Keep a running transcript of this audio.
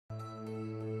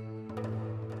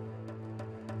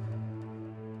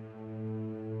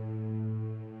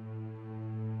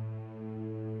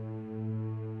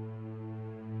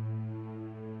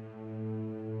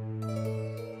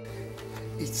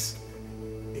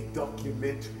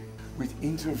documentary with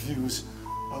interviews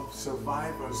of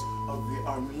survivors of the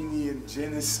Armenian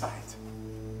Genocide.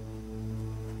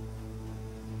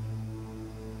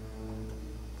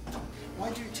 Why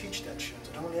do you teach that shit?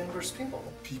 It only angers people.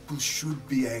 People should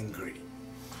be angry.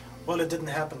 Well, it didn't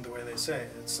happen the way they say.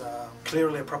 It's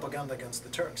clearly a propaganda against the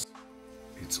Turks.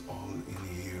 It's all in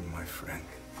here, my friend.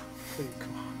 Hey,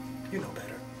 come on. You know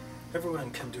better. Everyone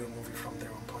can do a movie from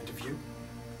their own point of view.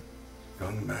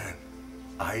 Young man,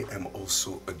 I am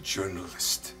also a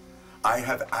journalist. I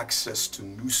have access to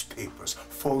newspapers,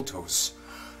 photos,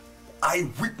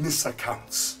 eyewitness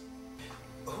accounts.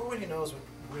 Who really knows what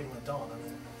really went on? I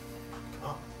mean, come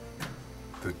on.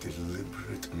 The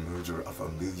deliberate murder of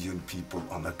 1 million people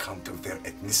on account of their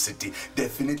ethnicity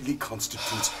definitely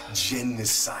constitutes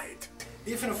genocide.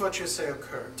 Even if what you say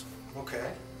occurred,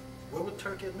 okay, why would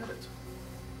Turkey admit it?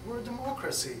 We're a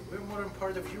democracy. We're a modern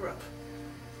part of Europe.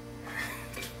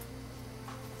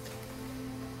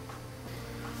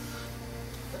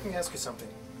 Let me ask you something.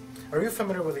 Are you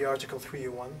familiar with the Article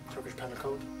 301, Turkish Penal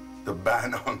Code? The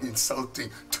ban on insulting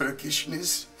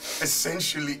Turkishness?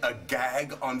 Essentially a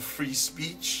gag on free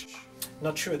speech?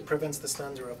 Not true. It prevents the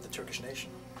slander of the Turkish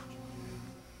nation.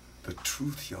 The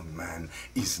truth, young man,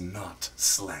 is not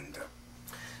slander.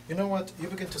 You know what? You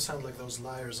begin to sound like those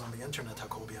liars on the internet,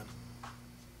 Jacobian.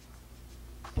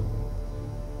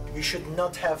 You should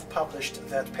not have published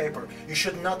that paper. You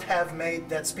should not have made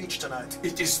that speech tonight.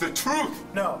 It is the truth!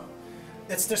 No.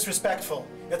 It's disrespectful.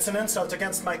 It's an insult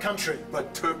against my country.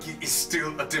 But Turkey is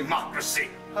still a democracy.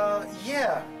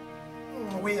 Yeah.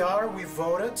 We are. We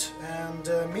voted.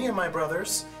 And me and my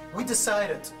brothers, we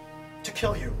decided to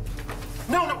kill you.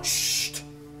 No! Shh!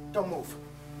 Don't move.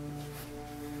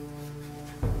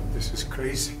 This is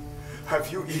crazy.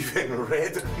 Have you even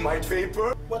read my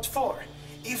paper? What for?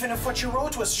 Even if what you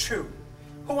wrote was true.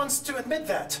 Who wants to admit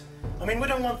that? I mean, we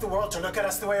don't want the world to look at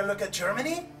us the way I look at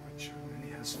Germany.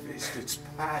 Germany has faced its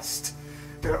past.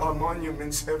 There are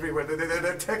monuments everywhere.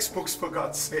 They're textbooks, for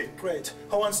God's sake. Great.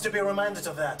 Who wants to be reminded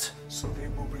of that? So they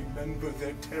will remember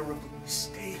their terrible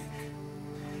mistake.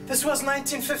 This was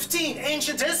 1915,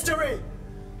 ancient history.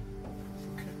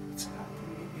 Look at what's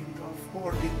happening in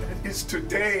Darfur. That is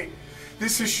today.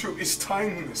 This issue is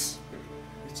timeless.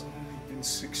 It's only been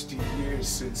 60 years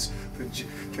since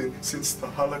the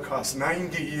Holocaust,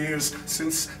 90 years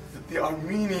since the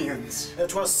Armenians.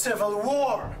 It was civil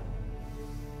war.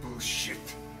 Bullshit.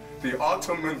 The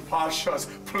Ottoman Pashas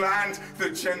planned the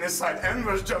genocide.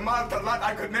 Enver Cemal Talat,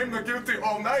 I could name the guilty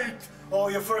all night. Oh,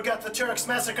 you forgot the Turks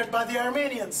massacred by the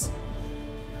Armenians.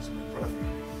 Yes, my brother.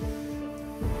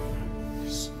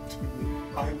 Listen to me.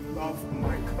 I love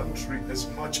my country as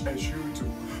much as you do.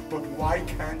 But why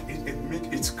can't it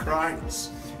admit its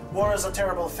crimes? War is a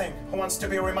terrible thing. Who wants to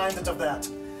be reminded of that?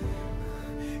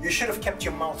 You should have kept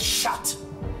your mouth shut.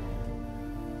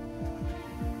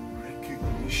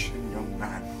 Recognition, young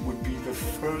man, would be the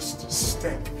first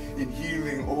step in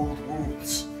healing old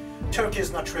wounds. Turkey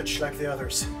is not rich like the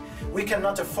others. We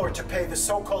cannot afford to pay the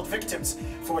so-called victims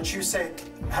for what you say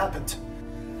happened.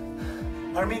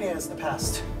 Armenia is the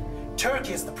past.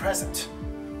 Turkey is the present.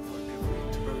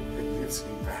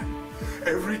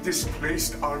 Every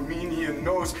displaced Armenian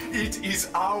knows it is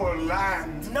our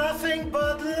land. Nothing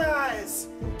but lies.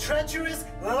 Treacherous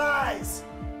lies.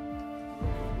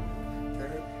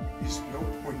 There is no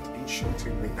point in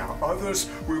shooting me now. Others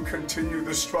will continue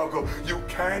the struggle. You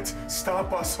can't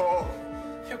stop us all.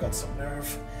 You got some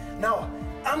nerve. No,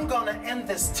 I'm gonna end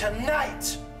this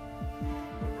tonight.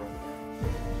 Brother,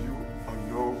 you are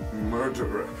no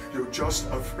murderer. You're just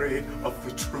afraid of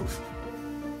the truth.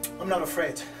 I'm not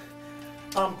afraid.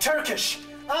 I'm Turkish.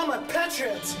 I'm a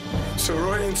patriot.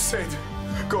 Saroyan said,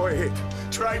 go ahead.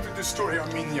 Try to destroy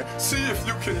Armenia. See if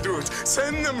you can do it.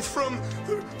 Send them from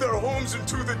their homes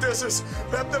into the deserts.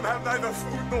 Let them have neither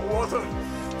food nor water.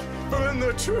 Burn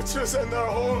their churches and their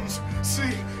homes.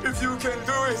 See if you can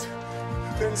do it.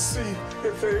 Then see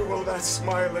if they will not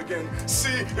smile again. See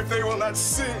if they will not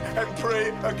sing and pray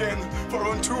again. For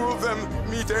when two of them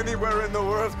meet anywhere in the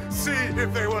world, see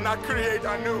if they will not create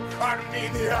a new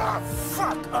Armenia.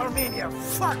 Fuck Armenia.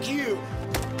 Fuck you.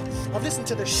 I've listened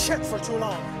to this shit for too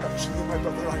long. Actually, my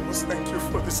brother, I must thank you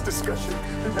for this discussion.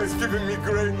 It has given me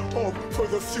great hope for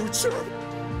the future.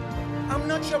 I'm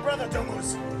not your brother,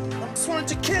 Domuz. I'm sworn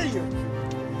to kill you.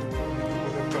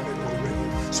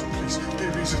 So please, be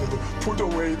reasonable. Put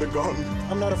away the gun.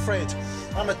 I'm not afraid.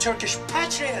 I'm a Turkish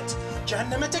patriot.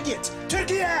 Cehenneme git.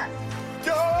 Türkiye!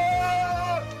 Go!